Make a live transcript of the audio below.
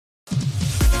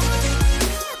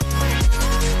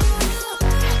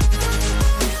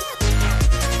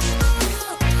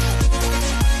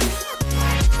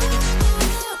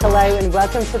Hello and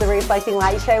welcome to the Reflecting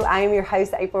Light Show. I am your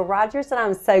host, April Rogers, and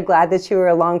I'm so glad that you are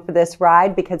along for this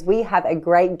ride because we have a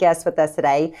great guest with us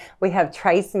today. We have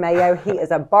Trace Mayo. He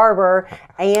is a barber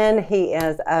and he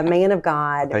is a man of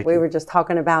God. We were just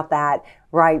talking about that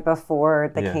right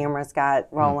before the cameras got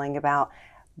rolling about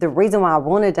the reason why I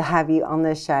wanted to have you on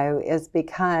this show is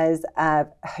because of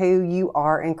who you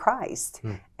are in Christ.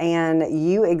 And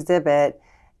you exhibit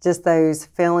just those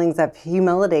feelings of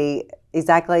humility,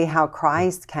 exactly how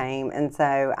Christ came. And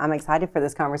so I'm excited for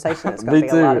this conversation. It's going to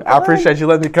be a lot of fun. I appreciate you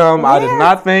letting me come. Yes. I did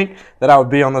not think that I would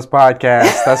be on this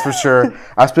podcast. That's for sure.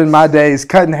 I spend my days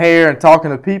cutting hair and talking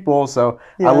to people. So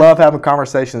I love having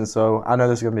conversations. So I know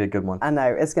this is going to be a good one. I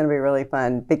know. It's going to be really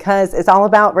fun because it's all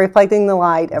about reflecting the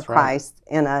light of Christ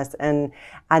in us. And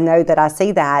I know that I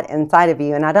see that inside of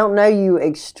you. And I don't know you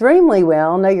extremely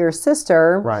well. I know your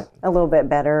sister a little bit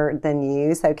better than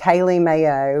you. So Kaylee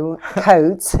Mayo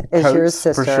Coates is your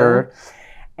sister. For sure.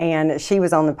 And she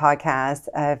was on the podcast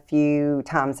a few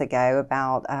times ago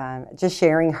about just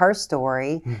sharing her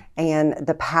story and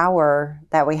the power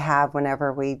that we have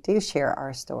whenever we do share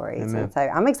our stories. Amen. And so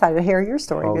I'm excited to hear your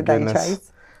story today,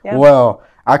 Trace. Yep. Well,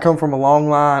 I come from a long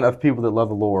line of people that love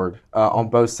the Lord on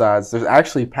both sides. There's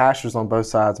actually pastors on both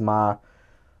sides. My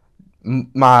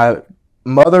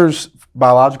mother's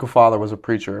biological father was a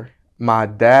preacher.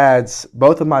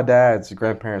 Both of my dad's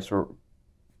grandparents were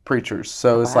preachers.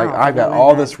 So it's like I got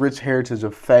all this rich heritage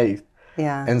of faith.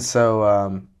 Yeah. And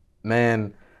so,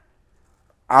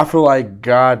 I feel like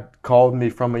God called me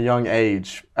from a young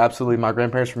age. Absolutely. My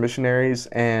grandparents were missionaries.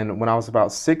 And when I was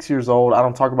about 6 years old, I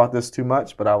don't talk about this too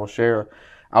much, but I will share.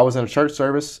 I was in a church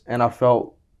service and I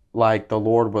felt like the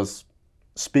Lord was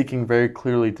speaking very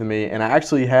clearly to me. And I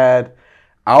actually had,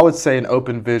 I would say, an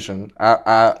open vision.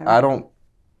 I don't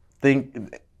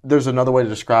think there's another way to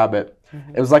describe it.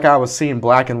 It was like I was seeing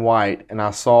black and white and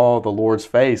I saw the Lord's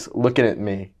face looking at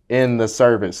me in the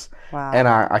service. Wow. And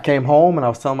I came home and I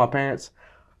was telling my parents,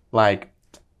 like,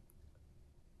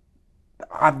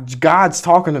 God's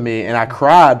talking to me, and I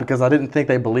cried because I didn't think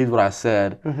they believed what I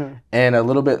said. And a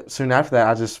little bit soon after that,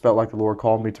 I just felt like the Lord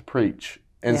called me to preach.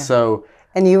 And so...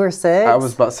 And you were 6? I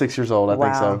was about 6 years old, I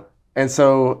think so. And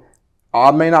so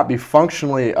I may not be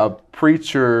functionally a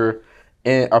preacher,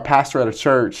 a pastor at a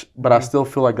church, but I still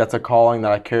feel like that's a calling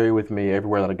that I carry with me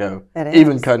everywhere that I go.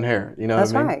 Even cutting hair, you know what I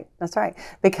mean? That's right. That's right.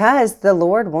 Because the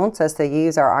Lord wants us to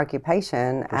use our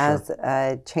occupation as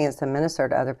a chance to minister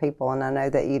to other people, and I know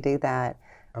that you do that.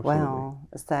 Absolutely. Well,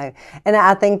 so, and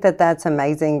I think that that's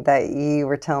amazing that you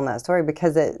were telling that story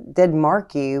because it did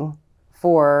mark you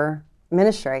for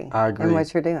ministry. I agree. And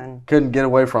what you're doing. Couldn't get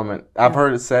away from it. I've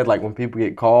heard it said, like, when people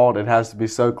get called, it has to be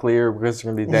so clear because there's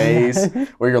going to be days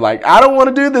where you're like, I don't want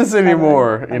to do this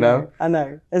anymore, you know? I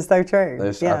know. It's so true.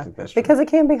 I think that's true. Because it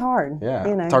can be hard. Yeah.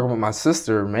 You know? Talking about my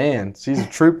sister, man, she's a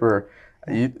trooper.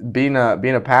 Being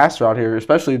a pastor out here,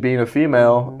 especially being a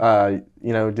female,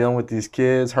 you know, dealing with these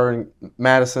kids, her and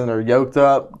Madison are yoked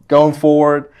up, going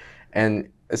forward, and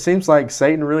it seems like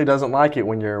Satan really doesn't like it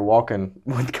when you're walking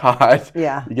with God.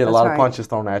 Yeah, you get a lot of punches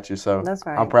thrown at you, so that's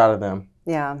right. I'm proud of them.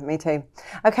 Yeah, me too.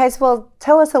 Okay, so well,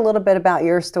 tell us a little bit about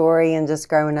your story and just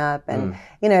growing up, and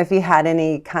you know, if you had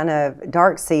any kind of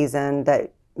dark season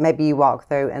that maybe you walked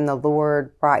through, and the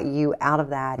Lord brought you out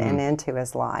of that and into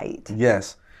His light.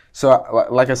 Yes. So,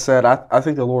 like I said, I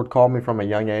think the Lord called me from a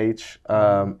young age,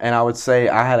 and I would say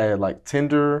I had a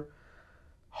tender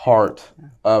heart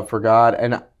for God,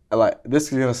 and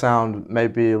this is gonna sound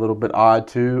maybe a little bit odd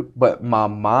too, but my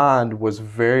mind was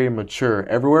very mature.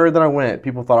 Everywhere that I went,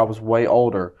 people thought I was way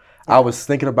older. I was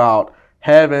thinking about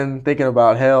heaven, thinking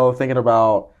about hell, thinking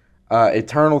about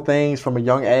eternal things from a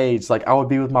young age. Like, I would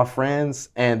be with my friends,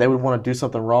 and they would want to do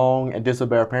something wrong and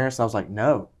disobey our parents, and I was like,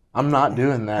 no. I'm not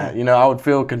doing that. You know, I would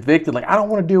feel convicted. Like, I don't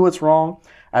want to do what's wrong.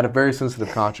 I had a very sensitive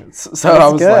conscience. So I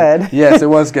was good. Like, yes, it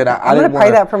was good. I'm going to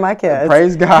pray that for my kids.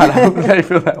 Praise God. I hope they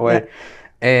feel that way.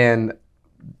 And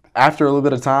after a little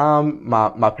bit of time,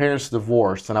 my parents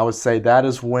divorced. And I would say that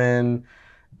is when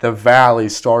the valley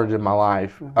started in my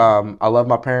life. I love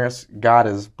my parents. God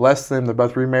has blessed them. They're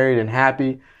both remarried and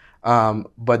happy.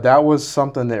 But that was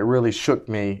something that really shook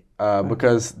me.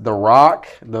 Because the rock,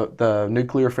 the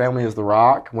nuclear family is the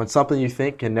rock. When something you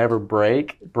think can never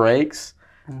breaks,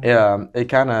 it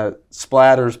kind of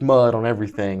splatters mud on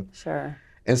everything. Sure.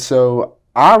 And so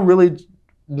I really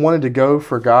wanted to go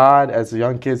for God as a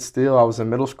young kid still. I was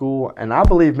in middle school, and I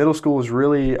believe middle school is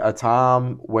really a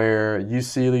time where you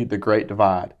see the great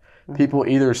divide. People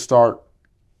either start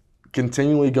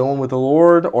continually going with the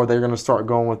Lord or they're going to start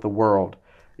going with the world.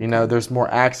 You know, there's more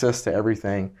access to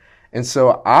everything. And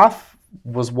so I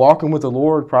was walking with the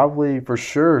Lord probably for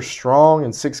sure strong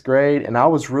in 6th grade, and I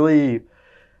was really,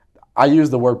 I use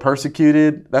the word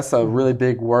persecuted. That's a really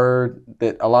big word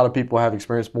that a lot of people have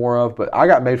experienced more of, but I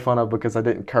got made fun of because I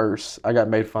didn't curse. I got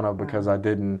made fun of because I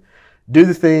didn't do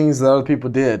the things that other people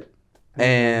did.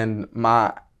 And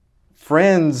my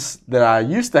friends that I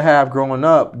used to have growing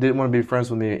up didn't want to be friends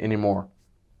with me anymore.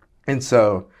 And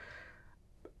so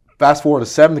fast forward to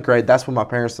 7th grade, that's when my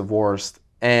parents divorced.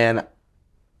 And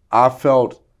I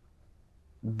felt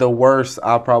the worst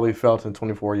I probably felt in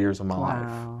 24 years of my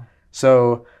life.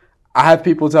 So I have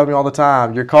people tell me all the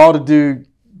time, you're called to do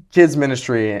kids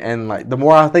ministry. And like the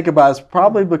more I think about it, it's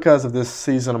probably because of this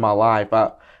season of my life.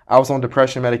 I was on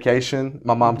depression medication.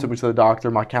 My mom took me to the doctor.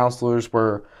 My counselors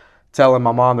were telling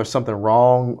my mom there's something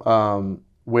wrong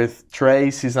with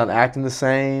Trace. He's not acting the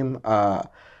same.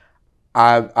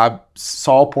 I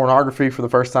saw pornography for the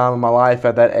first time in my life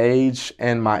at that age,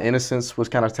 and my innocence was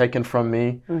kind of taken from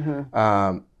me.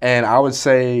 And I would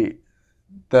say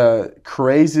the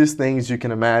craziest things you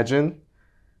can imagine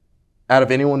out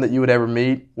of anyone that you would ever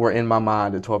meet were in my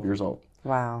mind at 12 years old.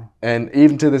 Wow. And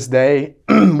even to this day,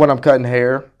 when I'm cutting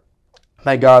hair,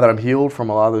 thank God that I'm healed from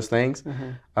a lot of those things.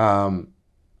 I'm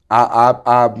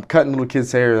cutting little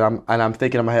kids' hair, and I'm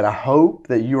thinking in my head, I hope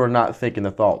that you are not thinking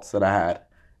the thoughts that I had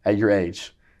at your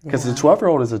age. Because the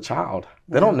 12-year-old is a child.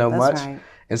 They don't know much. Right.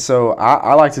 And so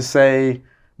I like to say,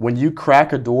 when you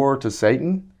crack a door to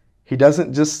Satan, he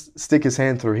doesn't just stick his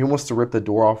hand through. He wants to rip the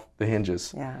door off the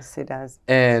hinges. Yes, he does.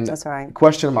 And that's right.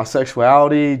 Questioning my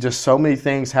sexuality, just so many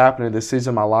things happened in this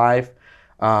season of my life.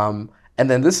 And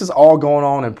then this is all going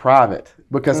on in private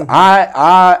because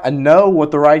I know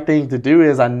what the right thing to do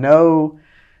is. I know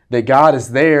that God is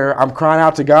there. I'm crying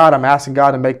out to God. I'm asking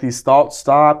God to make these thoughts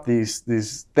stop, these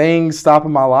things stop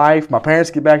in my life. My parents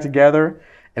get back together,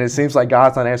 and it seems like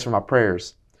God's not answering my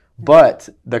prayers. But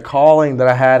the calling that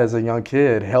I had as a young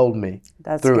kid held me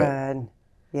through it.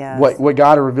 Yes. What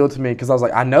God had revealed to me, because I was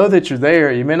like, I know that you're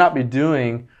there. You may not be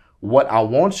doing what I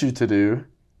want you to do,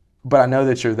 but I know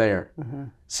that you're there.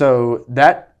 So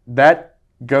that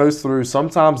goes through.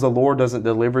 Sometimes the Lord doesn't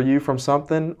deliver you from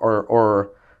something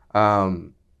or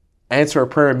answer a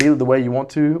prayer immediately the way you want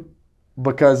to,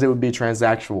 because it would be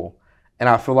transactional. And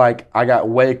I feel like I got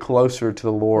way closer to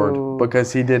the Lord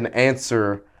because he didn't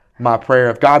answer my prayer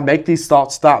of, God, make these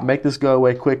thoughts stop, make this go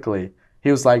away quickly.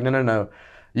 He was like, no.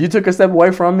 You took a step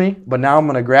away from me, but now I'm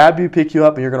going to grab you, pick you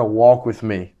up, and you're going to walk with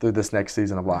me through this next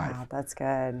season of life. Wow, that's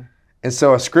good. And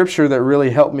so a scripture that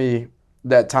really helped me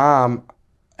that time,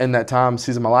 in that time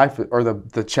season of my life, or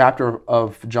the chapter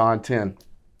of John 10.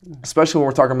 Especially when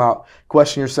we're talking about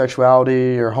questioning your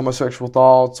sexuality or homosexual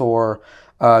thoughts or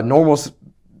normal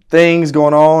things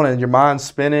going on and your mind's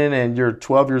spinning and you're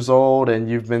 12 years old and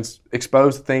you've been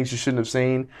exposed to things you shouldn't have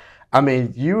seen. I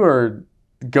mean, you are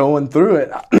going through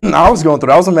it. I was going through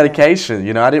it. I was on medication.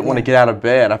 I didn't want to get out of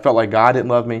bed. I felt like God didn't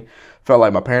love me. Felt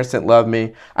like my parents didn't love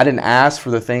me. I didn't ask for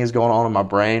the things going on in my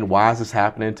brain. Why is this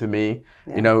happening to me?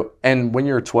 And when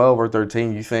you're 12 or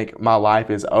 13, you think my life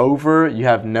is over. You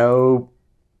have no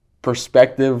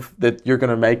perspective that you're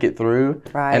going to make it through.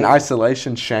 Right. And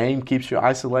isolation, shame keeps you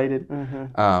isolated.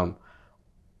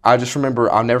 I just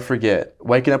remember, I'll never forget,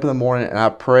 waking up in the morning and I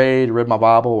prayed, read my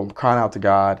Bible, and crying out to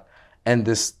God. And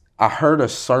I heard a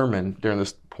sermon during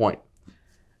this point.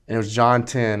 And it was John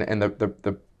 10. And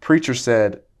the preacher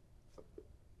said,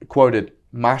 quoted,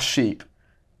 "My sheep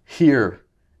hear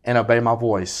and obey my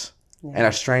voice, and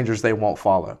as strangers they won't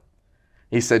follow."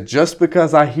 He said, just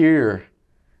because I hear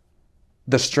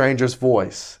the stranger's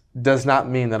voice does not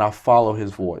mean that I follow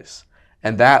his voice.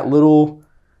 And that little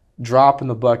drop in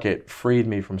the bucket freed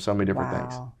me from so many different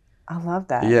things. I love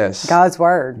that. Yes. God's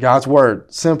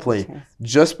word. Simply,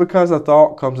 just because a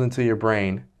thought comes into your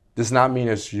brain does not mean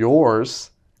it's yours,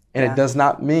 and it does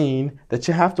not mean that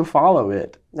you have to follow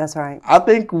it. That's right. I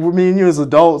think me and you as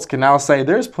adults can now say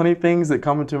there's plenty of things that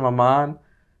come into my mind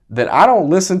that I don't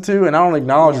listen to and I don't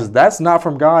acknowledge as that's not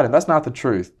from God and that's not the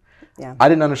truth. Yeah. I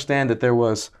didn't understand that there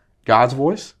was God's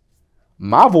voice,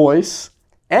 my voice,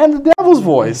 and the devil's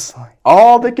voice,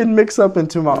 all that can mix up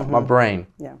into my brain.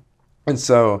 Yeah. And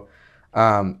so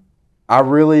I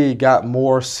really got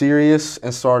more serious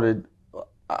and started,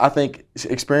 I think,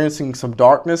 experiencing some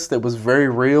darkness that was very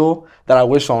real that I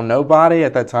wish on nobody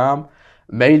at that time,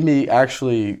 made me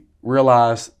actually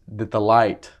realize that the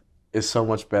light is so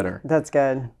much better. That's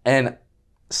good. And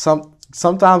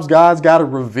sometimes God's got to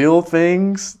reveal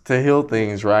things to heal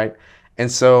things, right? And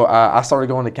so I started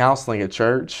going to counseling at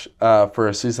church for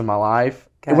a season of my life.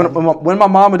 And when my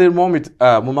mama didn't want me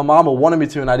to, when my mama wanted me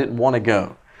to and I didn't want to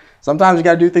go. Sometimes you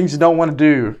got to do things you don't want to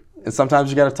do And sometimes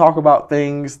you got to talk about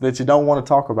things that you don't want to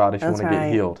talk about if you That's want to get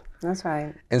right. healed. That's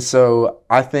right. And so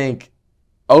I think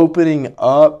opening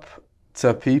up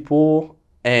to people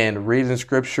and reading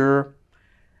scripture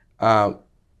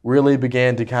really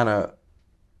began to kind of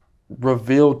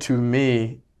reveal to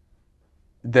me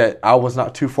that I was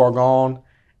not too far gone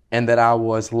and that I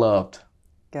was loved.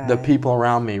 Good. The people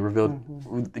around me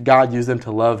revealed, God used them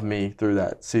to love me through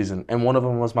that season. And one of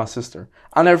them was my sister.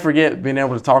 I'll never forget being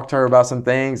able to talk to her about some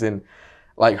things and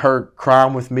like her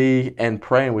crying with me and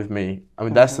praying with me. I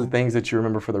mean, that's the things that you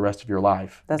remember for the rest of your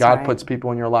life. That's God right. puts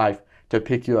people in your life to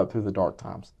pick you up through the dark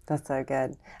times. That's so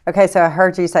good. Okay, so I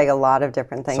heard you say a lot of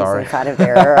different things Sorry. inside of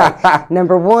there. All right.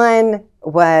 Number one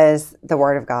was the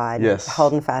Word of God. Yes.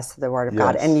 Holding fast to the Word of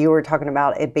God. Yes. And you were talking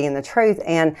about it being the truth.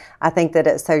 And I think that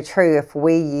it's so true if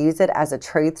we use it as a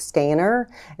truth scanner.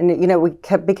 And, you know,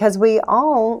 because we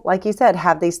all, like you said,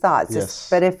 have these thoughts. Yes.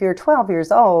 But if you're 12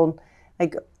 years old,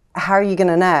 like, how are you going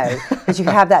to know? Because you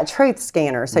have that truth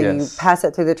scanner. So you Yes. pass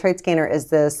it through the truth scanner.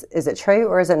 Is it true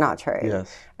or is it not true? Yes.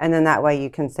 And then that way you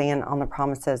can stand on the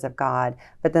promises of God.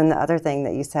 But then the other thing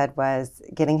that you said was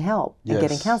getting help and Yes.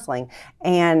 getting counseling.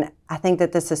 And I think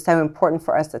that this is so important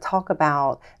for us to talk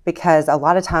about because a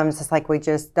lot of times it's like we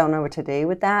just don't know what to do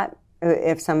with that.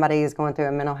 If somebody is going through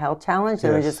a mental health challenge,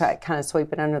 then we Yes. just kind of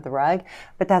sweep it under the rug.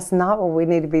 But that's not what we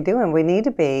need to be doing. We need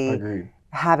to be Agreed.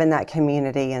 having that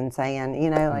community and saying, you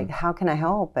know, like, how can I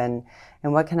help and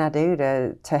what can I do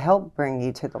to help bring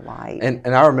you to the light?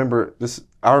 And I remember this.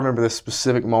 I remember this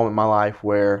specific moment in my life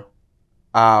where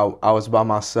I was by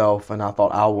myself and I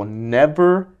thought I will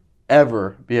never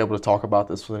ever be able to talk about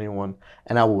this with anyone,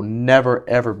 and I will never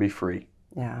ever be free.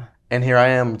 Yeah. And here I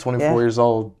am, 24 Yeah. years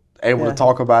old, able Yeah. to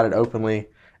talk about it openly,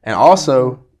 and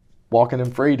also walking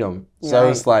in freedom. So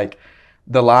Right. it's like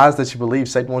the lies that you believe,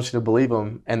 Satan wants you to believe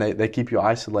them, and they keep you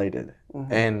isolated.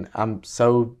 And I'm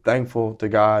so thankful to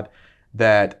God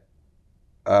that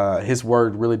His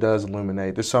Word really does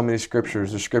illuminate. There's so many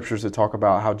scriptures. There's scriptures that talk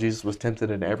about how Jesus was tempted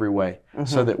in every way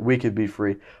so that we could be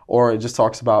free. Or it just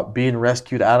talks about being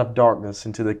rescued out of darkness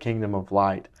into the kingdom of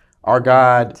light. Our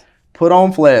God put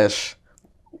on flesh,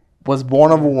 was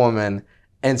born of a woman,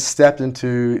 and stepped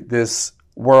into this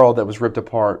world that was ripped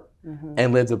apart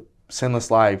and lived a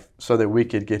sinless life so that we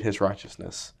could get His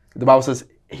righteousness. The Bible says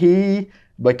He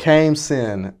became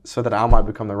sin so that I might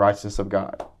become the righteousness of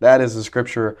God. That is a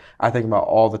scripture I think about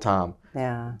all the time.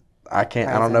 Yeah. I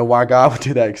don't know why God would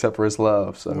do that except for His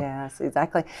love. So Yes,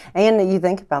 exactly. And you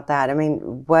think about that. I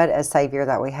mean, what a Savior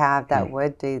that we have that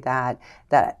would do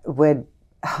that would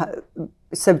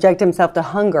subject himself to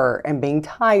hunger and being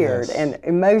tired Yes. and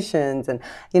emotions. And,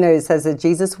 you know, it says that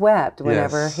Jesus wept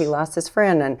whenever Yes. he lost his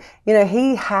friend. And, you know,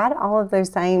 he had all of those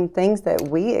same things that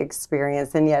we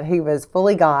experience, and yet he was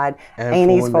fully God and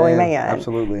he's fully man.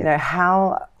 Absolutely. You know,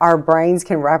 how our brains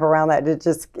can wrap around that,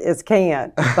 it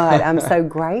can't. But I'm so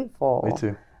grateful. Me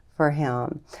too. For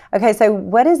him. Okay, so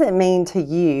what does it mean to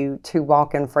you to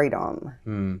walk in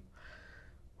freedom?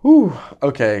 Whew.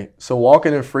 Okay, so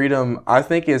walking in freedom, I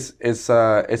think it's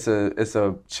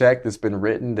a check that's been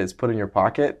written that's put in your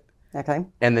pocket, Okay.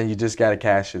 and then you just got to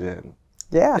cash it in.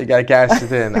 Yeah. You got to cash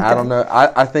it in. I don't know.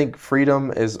 I think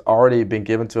freedom has already been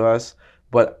given to us,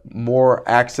 but more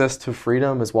access to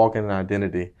freedom is walking in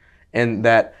identity, and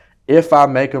that if I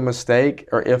make a mistake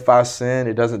or if I sin,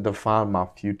 it doesn't define my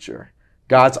future.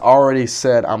 God's already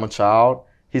said I'm a child.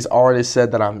 He's already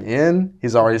said that I'm in.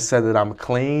 He's already said that I'm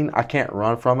clean. I can't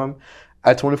run from Him.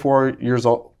 At 24 years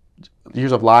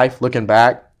of life, looking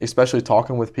back, especially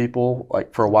talking with people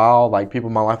like for a while, like people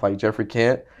in my life like Jeffrey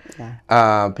Kent,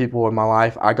 people in my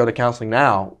life, I go to counseling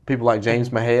now. People like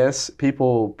James Mahias,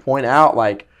 people point out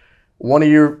like one of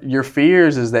your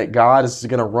fears is that God is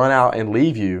going to run out and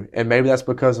leave you, and maybe that's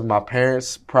because of my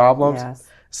parents' problems. Yes.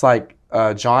 It's like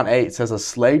John 8 says, a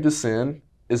slave to sin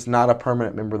is not a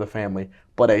permanent member of the family,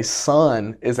 but a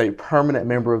son is a permanent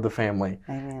member of the family.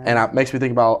 Amen. And it makes me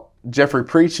think about Jeffrey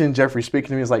preaching, Jeffrey speaking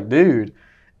to me. He's like, dude,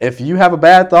 if you have a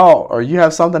bad thought or you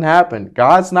have something happen,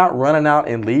 God's not running out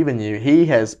and leaving you. He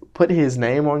has put His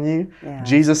name on you. Yeah.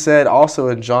 Jesus said also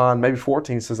in John maybe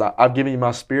 14, says, I've given you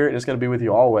my spirit and it's going to be with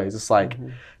you always. It's like,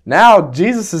 now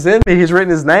Jesus is in me. He's written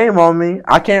His name on me.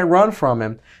 I can't run from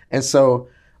Him. And so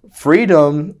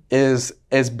freedom is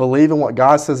believing what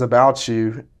God says about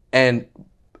you and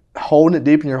holding it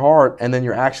deep in your heart, and then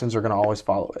your actions are going to always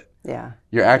follow it. Yeah.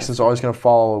 Your actions are always going to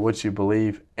follow what you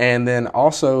believe. And then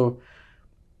also,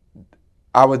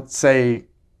 I would say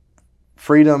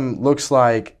freedom looks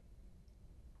like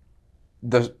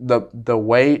the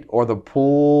weight or the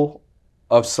pull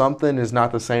of something is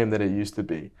not the same that it used to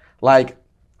be. Like,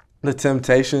 the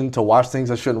temptation to watch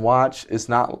things I shouldn't watch is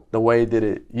not the way that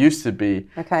it used to be.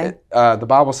 Okay. The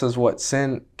Bible says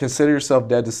sin, consider yourself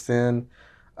dead to sin,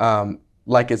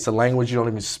 like it's a language you don't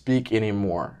even speak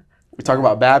anymore. We talk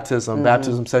about baptism. Mm-hmm.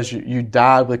 Baptism says you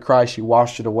died with Christ, you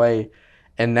washed it away,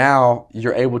 and now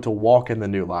you're able to walk in the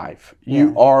new life.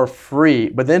 You are free,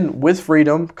 but then with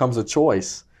freedom comes a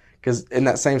choice. Because in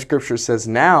that same scripture it says,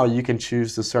 now you can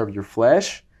choose to serve your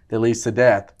flesh that leads to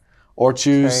death, or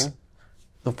choose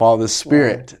the follow the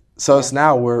Spirit. So it's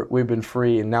now we've been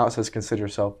free, and now it says consider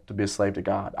yourself to be a slave to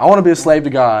God. I want to be a slave to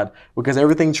God because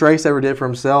everything Trace ever did for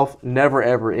himself never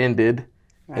ever ended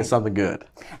in something good.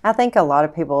 I think a lot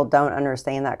of people don't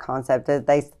understand that concept.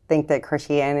 They think that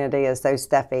Christianity is so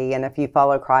stuffy, and if you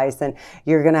follow Christ, then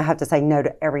you're going to have to say no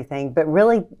to everything. But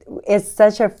really, it's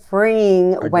such a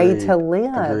freeing way to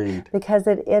live because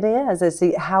it is.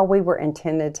 It's how we were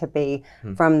intended to be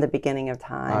from the beginning of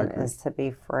time, is to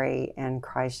be free in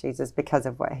Christ Jesus because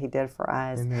of what He did for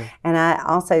us. Amen. And I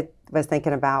also was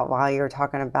thinking about, while you were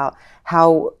talking about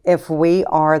how if we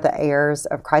are the heirs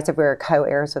of Christ, if we're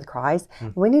co-heirs with Christ,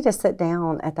 we need to sit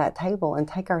down at that table and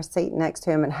take our seat next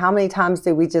to Him. And how many times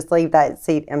do we just leave that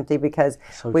seat empty because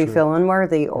we feel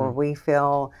unworthy, or we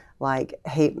feel like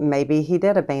maybe He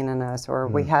did abandon us, or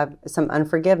we have some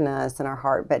unforgiveness in our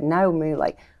heart? But no,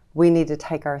 we need to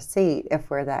take our seat if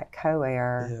we're that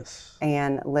co-heir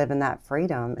and live in that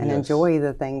freedom and enjoy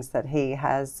the things that He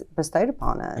has bestowed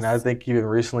upon us. And I think even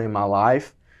recently in my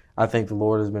life, I think the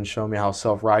Lord has been showing me how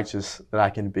self-righteous that I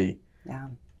can be. Yeah.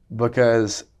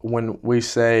 Because when we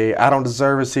say, I don't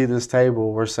deserve a seat at this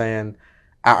table, we're saying,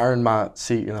 I earned my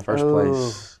seat in the first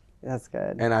place. That's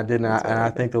good. And I didn't. And I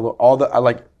think the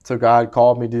Lord, so God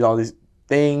called me to do all these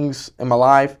things in my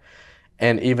life.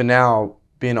 And even now,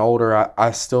 being older,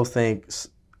 I still think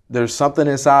there's something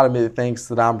inside of me that thinks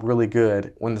that I'm really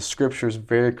good when the scriptures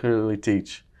very clearly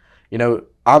teach.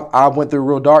 I went through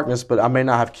real darkness, but I may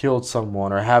not have killed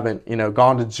someone or haven't,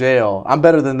 gone to jail. I'm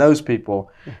better than those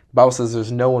people. The Bible says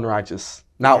there's no one righteous.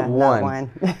 Not one.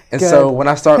 And so when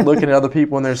I start looking at other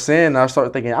people in their sin, I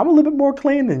start thinking, I'm a little bit more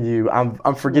clean than you.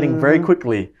 I'm forgetting very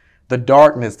quickly the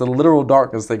darkness, the literal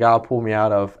darkness that God pulled me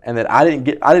out of, and that I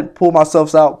didn't pull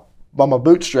myself out by my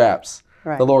bootstraps.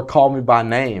 Right. The Lord called me by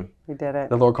name. He did it.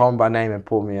 The Lord called me by name and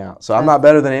pulled me out. So I'm not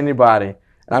better than anybody. And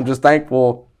I'm just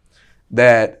thankful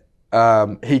that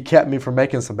He kept me from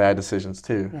making some bad decisions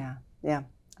too. Yeah.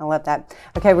 I love that.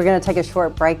 Okay, we're going to take a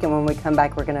short break, and when we come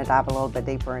back, we're going to dive a little bit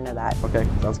deeper into that. Okay,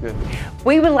 sounds good.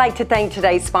 We would like to thank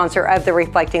today's sponsor of the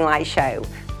Reflecting Light Show,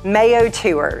 Mayo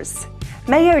Tours.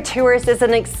 Mayo Tours is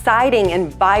an exciting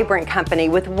and vibrant company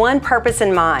with one purpose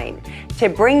in mind: to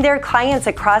bring their clients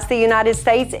across the United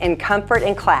States in comfort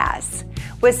and class.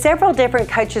 With several different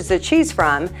coaches to choose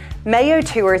from, Mayo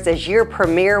Tours is your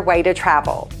premier way to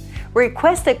travel.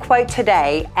 Request a quote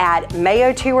today at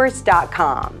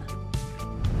mayotours.com.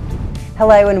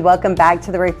 Hello and welcome back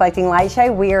to the Reflecting Light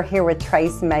Show. We are here with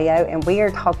Trace Mayo, and we are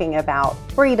talking about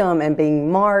freedom and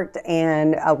being marked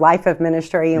and a life of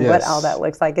ministry and what all that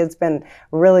looks like. It's been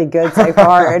really good so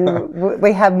far, and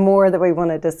we have more that we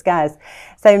want to discuss.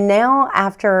 So now,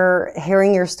 after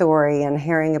hearing your story and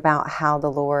hearing about how the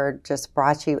Lord just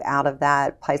brought you out of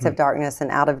that place of darkness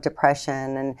and out of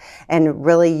depression, and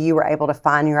really you were able to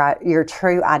find your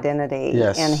true identity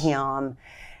in Him,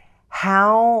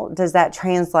 how does that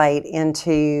translate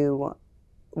into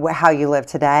how you live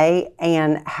today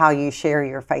and how you share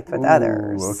your faith with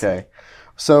others? Okay.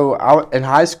 So in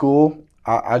high school,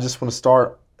 I just want to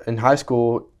start. In high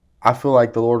school, I feel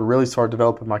like the Lord really started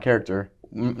developing my character.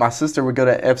 My sister would go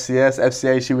to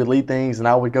FCA, she would lead things, and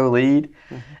I would go lead.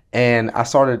 And I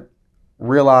started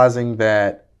realizing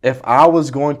that if I was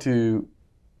going to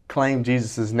claim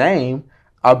Jesus' name,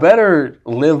 I better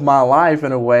live my life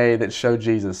in a way that showed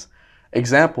Jesus.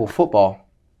 Example, football.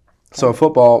 So in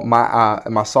football, in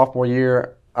my sophomore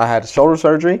year, I had shoulder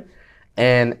surgery,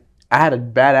 and I had a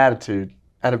bad attitude.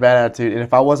 And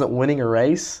if I wasn't winning a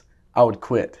race, I would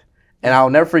quit. And I'll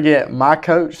never forget, my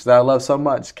coach that I love so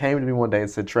much came to me one day and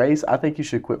said, Trace, I think you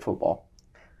should quit football.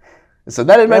 And so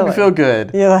that didn't make me feel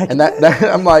good. And that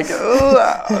I'm like,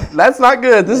 that's not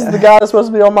good. This is the guy that's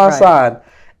supposed to be on my side.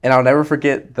 And I'll never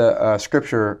forget the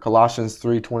scripture, Colossians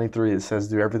 3:23, that says,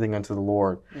 do everything unto the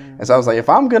Lord. And so I was like, if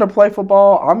I'm going to play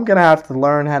football, I'm going to have to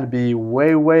learn how to be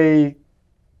way, way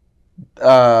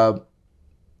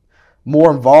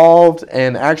more involved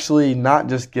and actually not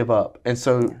just give up. And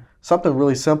so something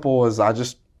really simple is I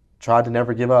just tried to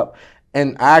never give up.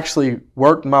 And I actually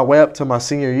worked my way up to my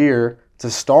senior year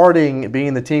to starting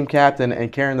being the team captain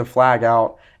and carrying the flag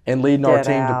out and leading our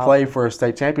team to play for a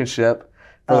state championship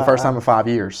for the first time in 5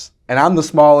 years. and I'm the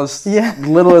smallest, Yeah.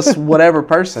 littlest, whatever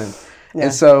person. Yeah.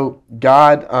 And so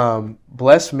God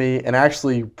blessed me and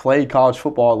actually played college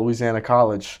football at Louisiana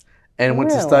College and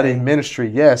went to study Really? ministry.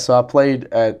 Yes, so I played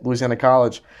at Louisiana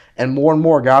College, and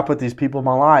more God put these people in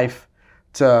my life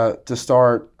to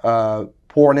start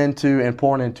pouring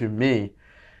into me.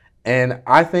 And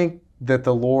I think that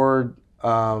the Lord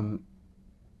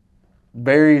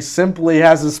very simply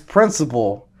has this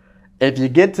principle. If you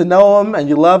get to know Him and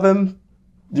you love Him,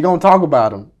 you're going to talk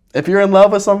about Him. If you're in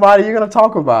love with somebody, you're going to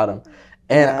talk about Him.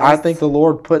 And Yes. I think the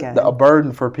Lord put Good. a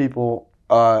burden for people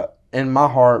in my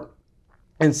heart.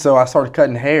 And so I started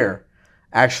cutting hair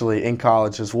actually in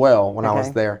college as well when I was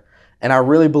Okay. there. And I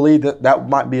really believe that that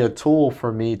might be a tool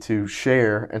for me to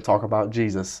share and talk about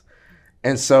Jesus.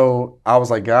 And so I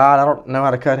was like, God, I don't know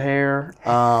how to cut hair.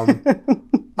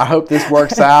 I hope this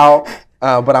works out,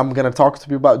 but I'm going to talk to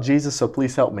people about Jesus, so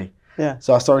please help me. Yeah.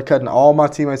 So I started cutting all my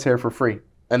teammates' hair for free.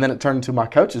 And then it turned into my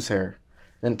coach's hair.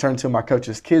 Then it turned into my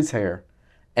coach's kids' hair.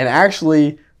 And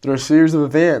actually, through a series of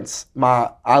events,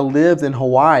 I lived in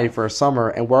Hawaii for a summer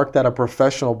and worked at a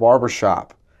professional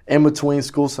barbershop in between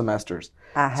school semesters.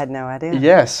 I had no idea.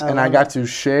 Yes, and I love got to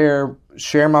share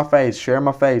my faith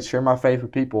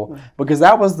with people, because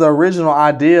that was the original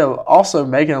idea. Also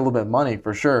making a little bit of money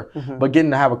for sure, but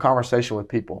getting to have a conversation with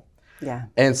people. Yeah.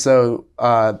 And so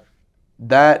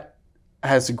that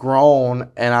has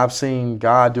grown, and I've seen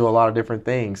God do a lot of different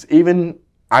things. Even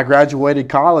I graduated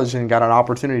college and got an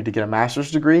opportunity to get a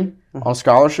master's degree on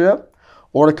scholarship,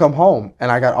 or to come home. And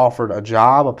I got offered a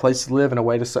job, a place to live, and a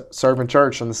way to serve in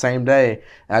church on the same day.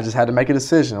 And I just had to make a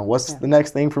decision. What's the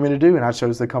next thing for me to do? And I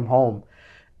chose to come home.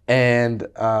 And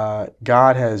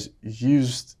God has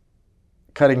used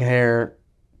cutting hair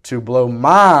to blow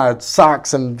my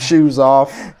socks and shoes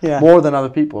off more than other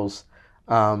people's.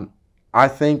 I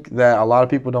think that a lot of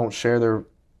people don't share the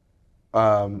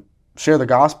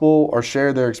gospel or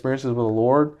share their experiences with the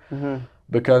Lord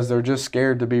because they're just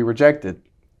scared to be rejected.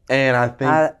 And I think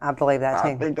I believe that too.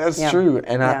 I think that's true.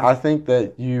 And I think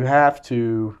that you have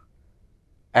to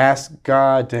ask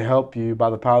God to help you by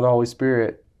the power of the Holy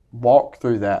Spirit walk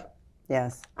through that.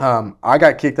 Yes. I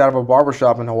got kicked out of a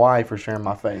barbershop in Hawaii for sharing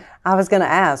my faith. I was going to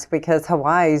ask, because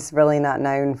Hawaii's really not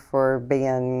known for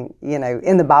being,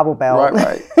 in the Bible Belt,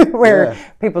 Right. where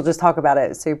people just talk about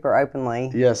it super openly.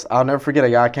 Yes, I'll never forget, a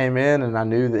guy came in and I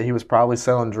knew that he was probably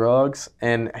selling drugs.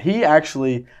 And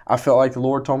I felt like the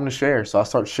Lord told me to share. So I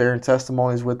started sharing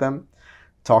testimonies with him,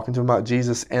 talking to him about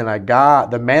Jesus. And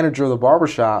the manager of the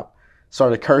barbershop,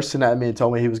 started cursing at me and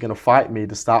told me he was going to fight me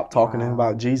to stop talking to him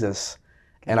about Jesus.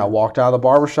 And I walked out of the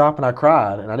barbershop and I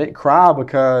cried. And I didn't cry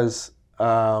because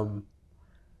of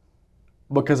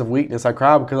weakness. I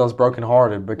cried because I was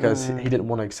brokenhearted, because he didn't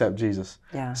want to accept Jesus.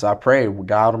 Yeah. So I prayed, well,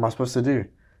 God, what am I supposed to do?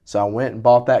 So I went and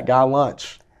bought that guy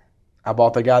lunch. I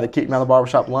bought the guy that kicked me out of the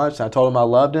barbershop lunch, and I told him I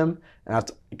loved him. And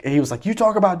he was like, you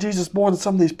talk about Jesus more than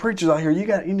some of these preachers out here.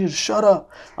 You need to shut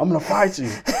up. I'm going to fight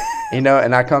you. And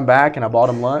I come back and I bought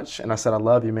him lunch and I said, I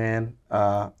love you, man.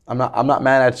 I'm not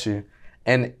mad at you.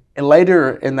 And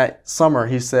later in that summer,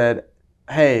 he said,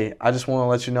 hey, I just want to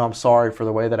let you know I'm sorry for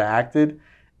the way that I acted.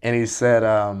 And he said,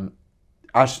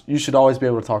 you should always be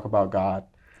able to talk about God.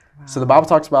 Wow. So the Bible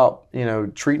talks about,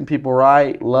 treating people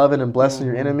right, loving and blessing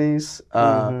your enemies.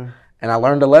 And I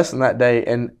learned a lesson that day.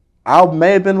 And I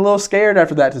may have been a little scared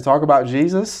after that to talk about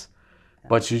Jesus,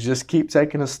 but you just keep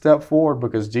taking a step forward,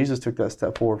 because Jesus took that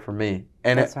step forward for me.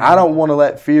 And I don't want to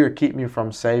let fear keep me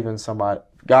from saving somebody.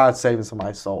 God saving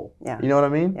somebody's soul. Yeah. You know what I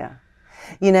mean? Yeah.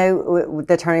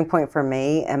 The turning point for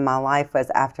me in my life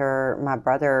was after my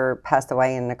brother passed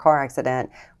away in a car accident.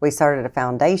 We started a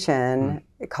foundation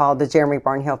called the Jeremy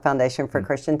Barnhill Foundation for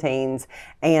Christian Teens.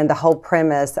 And the whole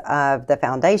premise of the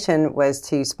foundation was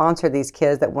to sponsor these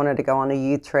kids that wanted to go on a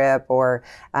youth trip, or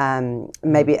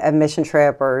maybe a mission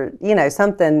trip, or,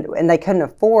 something, and they couldn't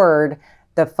afford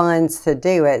the funds to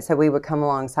do it. So we would come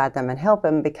alongside them and help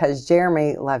them, because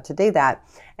Jeremy loved to do that.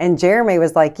 And Jeremy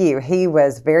was like you. He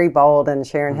was very bold in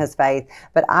sharing his faith.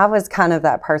 But I was kind of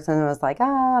that person who was like,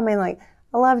 I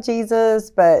love Jesus,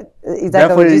 but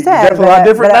exactly what you said. Definitely a lot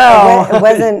different now. I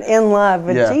wasn't in love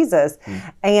with Jesus.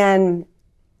 And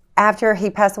after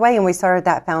he passed away and we started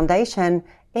that foundation,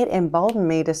 it emboldened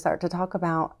me to start to talk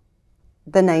about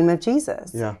the name of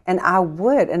Jesus. Yeah. And I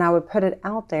would put it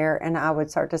out there, and I would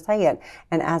start to say it.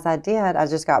 And as I did, I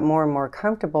just got more and more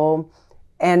comfortable.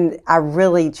 And I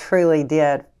really, truly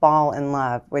did fall in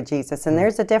love with Jesus. And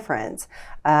there's a difference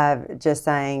of just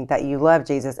saying that you love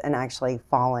Jesus and actually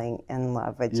falling in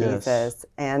love with Jesus.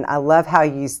 And I love how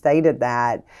you stated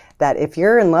that if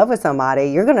you're in love with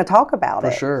somebody, you're going to talk about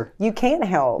it. For sure. You can't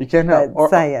help You can't help but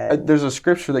say it. There's a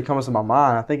scripture that comes to my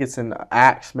mind. I think it's in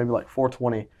Acts, maybe like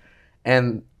 4:20.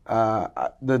 And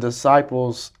the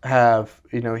disciples have,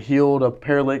 healed a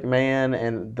paralytic man,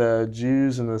 and the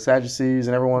Jews and the Sadducees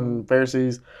and everyone,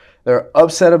 Pharisees, they're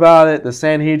upset about it. The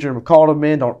Sanhedrin called them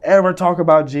in, don't ever talk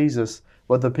about Jesus.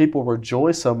 But the people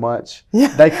rejoiced so much,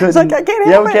 they couldn't. It's like, I can't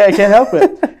help it. I can't help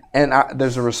it. And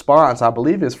there's a response, I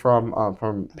believe it's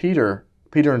from Peter.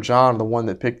 Peter and John, the one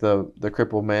that picked the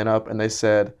crippled man up, and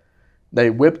they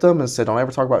whipped him and said, don't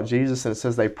ever talk about Jesus. And it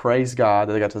says they praised God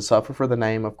that they got to suffer for the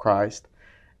name of Christ.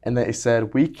 And they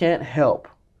said, we can't help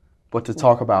but to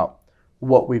talk about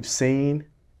what we've seen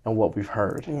and what we've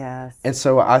heard. Yes. And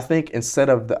so I think instead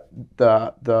of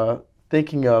the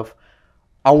thinking of,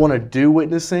 I want to do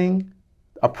witnessing,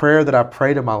 a prayer that I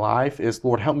prayed in my life is,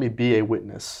 Lord, help me be a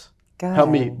witness. Good.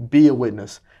 Help me be a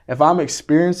witness. If I'm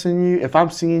experiencing you, if I'm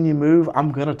seeing you move,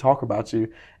 I'm going to talk about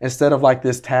you. Instead of like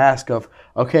this task of,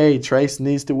 okay, Trace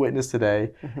needs to witness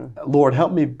today. Mm-hmm. Lord,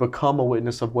 help me become a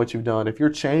witness of what you've done. If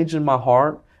you're changing my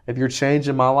heart, if you're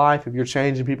changing my life, if you're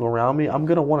changing people around me, I'm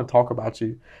going to want to talk about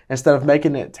you instead of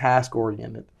making it task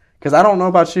oriented. Because I don't know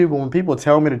about you, but when people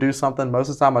tell me to do something, most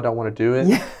of the time I don't want to do it.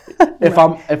 Yeah.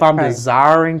 If I'm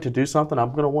desiring to do something,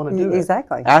 I'm going to want to do it.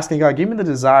 Exactly. Asking God, give me the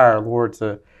desire, Lord,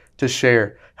 to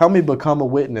share. Help me become a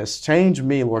witness. Change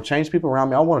me, Lord. Change people around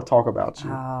me. I want to talk about you.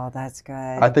 Oh, that's good.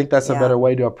 I think that's a better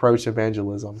way to approach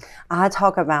evangelism. I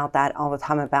talk about that all the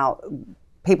time, about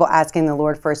people asking the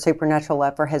Lord for a supernatural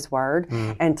love for His Word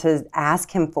and to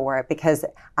ask Him for it, because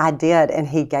I did, and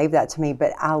He gave that to me.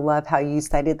 But I love how you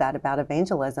stated that about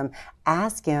evangelism.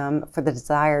 Ask Him for the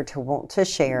desire to want to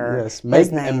share. Yes,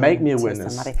 His name and make me a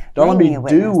witness. Somebody. Don't let me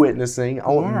do witnessing. I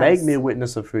want make me a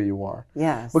witness of who you are.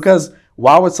 Yes. Because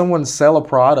why would someone sell a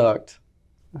product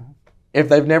if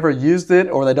they've never used it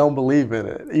or they don't believe in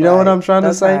it? You know what I'm trying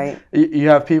to say? Right. You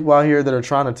have people out here that are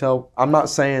trying to tell. I'm not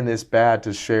saying it's bad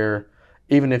to share,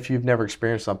 even if you've never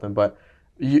experienced something, but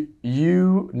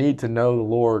you need to know the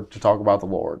Lord to talk about the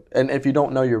Lord. And if you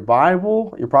don't know your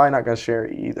Bible, you're probably not going to share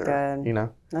it either. Good.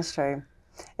 That's true.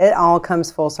 It all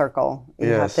comes full circle. You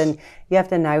have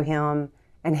to know Him,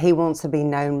 and He wants to be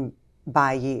known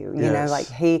by you. You know, like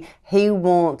He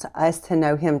wants us to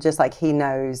know Him just like He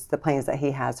knows the plans that He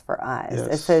has for us. Yes.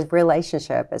 It's a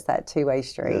relationship. It's that two-way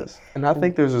street. Yes. And I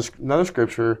think there's another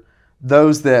scripture,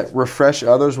 those that refresh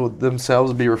others will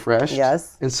themselves be refreshed.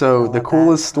 Yes. And so the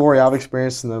coolest story I've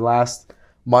experienced in the last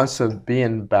months of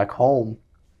being back home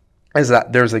is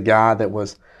that there's a guy that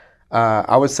was,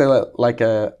 I would say like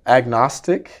a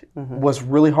agnostic, was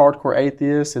really hardcore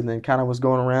atheist, and then kind of was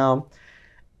going around.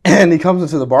 And he comes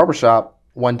into the barbershop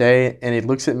one day and he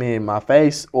looks at me in my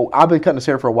face. Well, I've been cutting his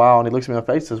hair for a while, and he looks at me in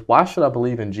my face and says, "Why should I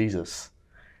believe in Jesus?"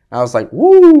 And I was like,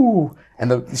 woo! And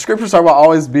the scriptures talk about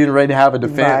always being ready to have a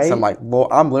defense. Right. I'm like,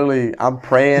 Lord, I'm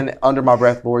praying under my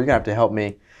breath, Lord, you're going to have to help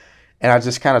me. And I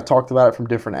just kind of talked about it from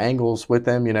different angles with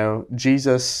him.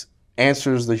 Jesus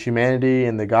answers the humanity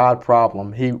and the God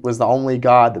problem. He was the only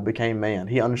God that became man.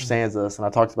 He understands us. And I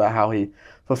talked about how He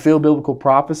fulfilled biblical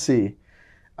prophecy.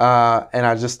 And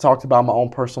I just talked about my own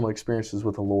personal experiences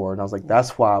with the Lord. And I was like,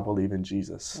 that's why I believe in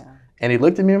Jesus. Yeah. And he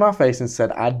looked at me in my face and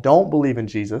said, I don't believe in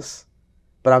Jesus,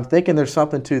 but I'm thinking there's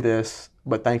something to this,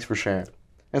 but thanks for sharing.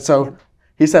 And so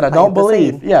he said, I don't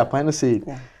believe. Yeah, plant the seed.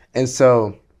 Yeah. And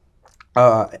so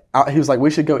he was like, we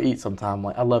should go eat sometime. I'm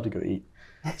like, I'd love to go eat.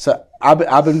 So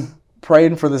I've been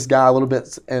praying for this guy a little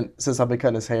bit since I've been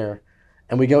cutting his hair.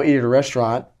 And we go eat at a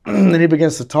restaurant, and he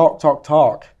begins to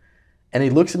talk. And he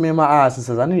looks at me in my eyes and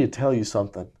says, I need to tell you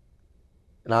something.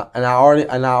 And I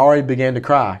already began to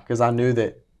cry because I knew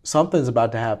that something's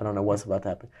about to happen. I don't know what's about to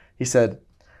happen. He said,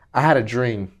 I had a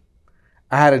dream.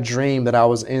 I had a dream that I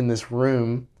was in this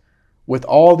room with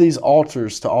all these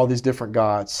altars to all these different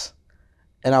gods.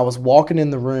 And I was walking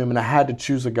in the room and I had to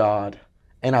choose a God.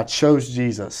 And I chose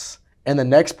Jesus. And the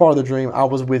next part of the dream, I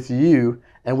was with you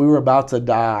and we were about to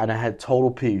die, and I had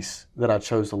total peace that I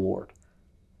chose the Lord.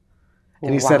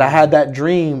 And he said, I had that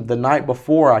dream the night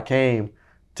before I came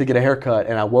to get a haircut,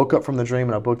 and I woke up from the dream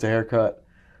and I booked a haircut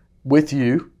with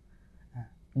you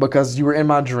because you were in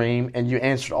my dream and you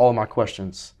answered all of my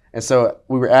questions. And so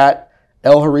we were at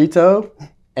El Jarrito,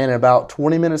 and about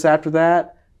 20 minutes after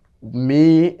that,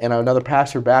 me and another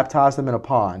pastor baptized them in a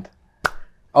pond.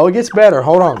 Oh, it gets better.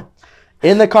 Hold on.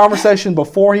 In the conversation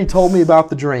before he told me about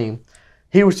the dream,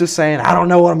 he was just saying, I don't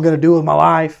know what I'm going to do with my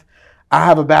life. I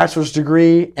have a bachelor's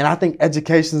degree and I think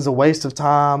education is a waste of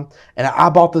time. And I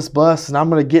bought this bus and I'm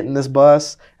going to get in this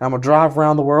bus and I'm going to drive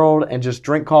around the world and just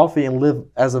drink coffee and live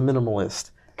as a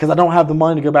minimalist because I don't have the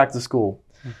money to go back to school.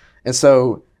 And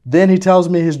so then he tells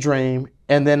me his dream,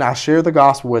 and then I share the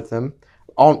gospel with him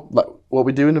on like, what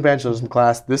we do in evangelism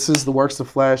class. This is the works of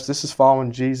the flesh. This is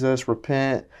following Jesus.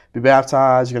 Repent, be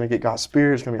baptized. You're going to get God's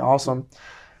Spirit. It's going to be awesome.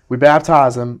 We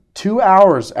baptize him. 2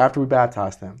 hours after we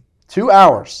baptized him, 2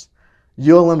 hours,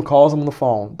 ULM calls him on the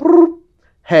phone.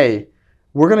 Hey,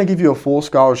 we're going to give you a full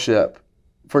scholarship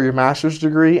for your master's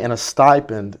degree and a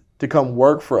stipend to come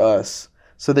work for us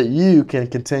so that you can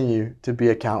continue to be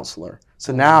a counselor.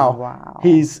 So now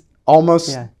he's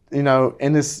almost,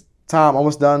 in this time,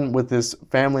 almost done with his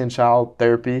family and child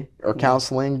therapy or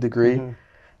counseling degree. Mm-hmm.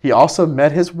 He also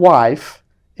met his wife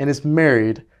and is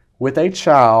married with a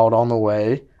child on the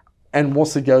way and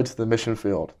wants to go to the mission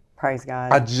field. Praise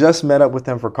God. I just met up with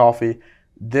him for coffee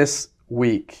this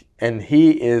week, and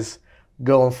he is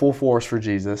going full force for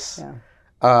Jesus.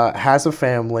 Yeah. Has a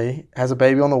family, has a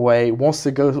baby on the way, wants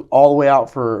to go all the way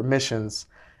out for missions.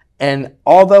 And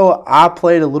although I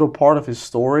played a little part of his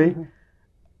story,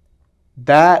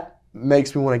 that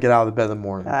makes me want to get out of the bed in the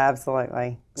morning.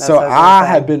 Absolutely. So I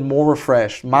have been more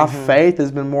refreshed. My faith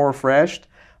has been more refreshed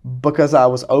because I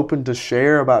was open to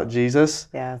share about Jesus.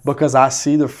 Yes. Because I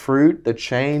see the fruit, the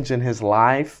change in his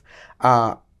life.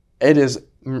 It is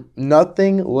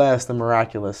nothing less than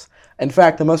miraculous. In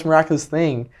fact, the most miraculous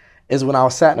thing is when I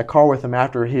was sat in a car with him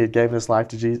after he had given his life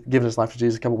to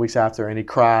Jesus a couple weeks after, and he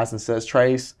cries and says,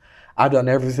 Trace, I've done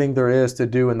everything there is to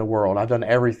do in the world. I've done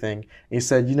everything. And he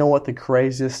said, you know what the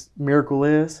craziest miracle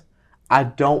is? I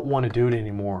don't want to do it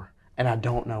anymore, and I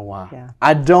don't know why. Yeah.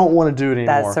 I don't want to do it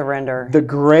anymore. That surrender. The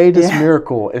greatest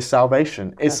miracle is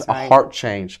salvation. It's a heart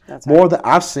change. That's more than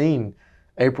I've seen,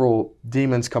 April,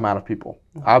 demons come out of people.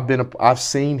 I've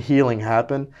seen healing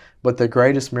happen, but the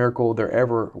greatest miracle there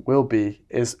ever will be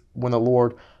is when the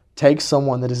Lord takes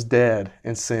someone that is dead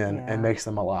in sin and makes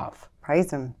them alive.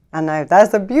 Praise him. I know.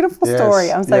 That's a beautiful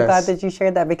story. I'm so glad that you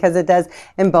shared that because it does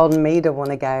embolden me to want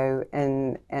to go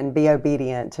and be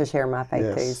obedient to share my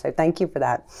faith too. So thank you for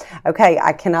that. Okay,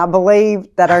 I cannot believe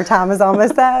that our time is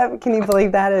almost up. Can you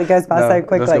believe that? It goes by so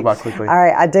quickly. Let's go by quickly. All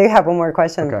right, I do have one more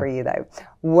question for you though.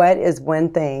 What is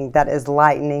one thing that is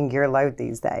lightening your load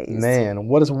these days? Man,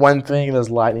 what is one thing that's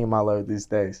lightening my load these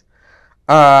days?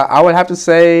 I would have to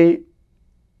say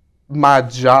my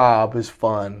job is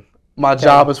fun. My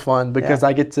job is fun because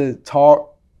I get to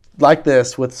talk like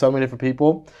this with so many different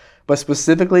people, but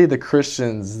specifically the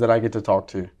Christians that I get to talk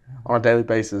to on a daily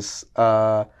basis.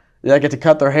 I get to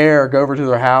cut their hair or go over to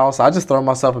their house. I just throw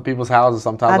myself at people's houses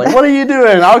sometimes. Like, what are you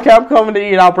doing? Okay, I'm coming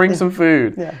to eat. I'll bring some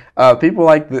food. People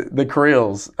like the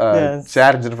Creels,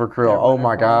 Chad and Jennifer Creel. Oh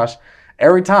my gosh.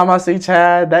 Every time I see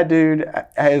Chad, that dude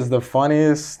is the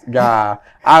funniest guy.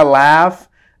 I laugh.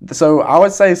 So I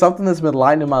would say something that's been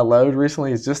lightening my load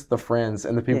recently is just the friends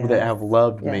and the people that have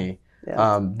loved me.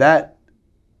 That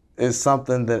is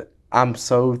something that I'm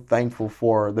so thankful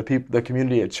for. The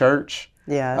community at church.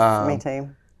 Yeah, me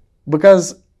too.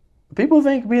 Because people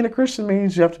think being a Christian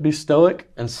means you have to be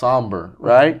stoic and somber,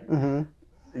 right?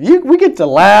 Mm-hmm. We get to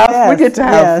laugh. We get to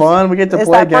have fun. We get to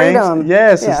play games. Freedom.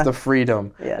 Yes, it's the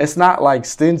freedom. It's not like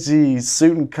stingy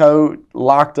suit and coat,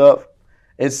 locked up.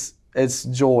 It's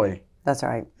joy. That's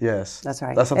right. Yes. That's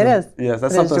right. That's something, it is. Yes,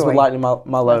 that's something that's been lightening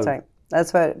my load.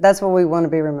 That's right. That's what we want to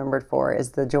be remembered for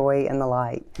is the joy and the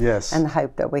light. Yes. And the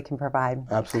hope that we can provide.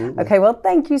 Absolutely. Okay, well,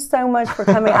 thank you so much for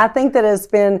coming. I think that it's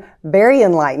been very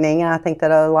enlightening, and I think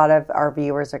that a lot of our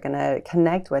viewers are going to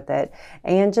connect with it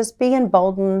and just be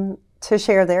emboldened to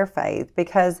share their faith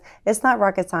because it's not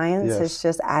rocket science. It's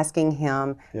just asking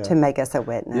him to make us a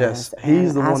witness. Yes,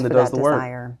 he's the one that does the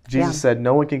work. Jesus said,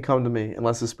 no one can come to me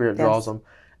unless the Spirit draws them.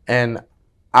 And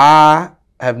I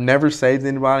have never saved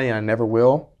anybody, and I never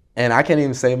will. And I can't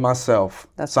even save myself.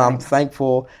 So I'm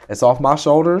thankful it's off my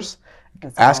shoulders,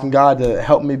 asking God to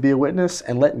help me be a witness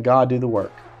and letting God do the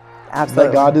work. Absolutely.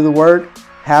 Let God do the work,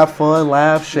 have fun,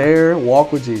 laugh, share,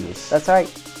 walk with Jesus. That's right.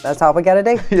 That's all we got to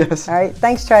do. Yes. All right.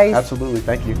 Thanks, Trace. Absolutely.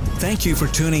 Thank you. Thank you for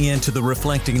tuning in to the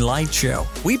Reflecting Light Show.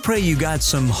 We pray you got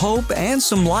some hope and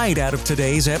some light out of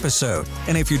today's episode.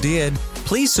 And if you did,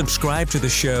 please subscribe to the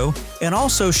show and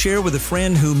also share with a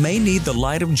friend who may need the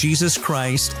light of Jesus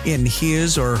Christ in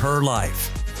his or her life.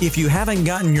 If you haven't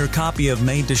gotten your copy of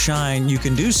Made to Shine, you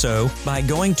can do so by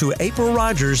going to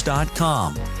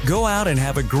aprilrogers.com. Go out and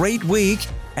have a great week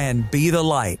and be the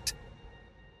light.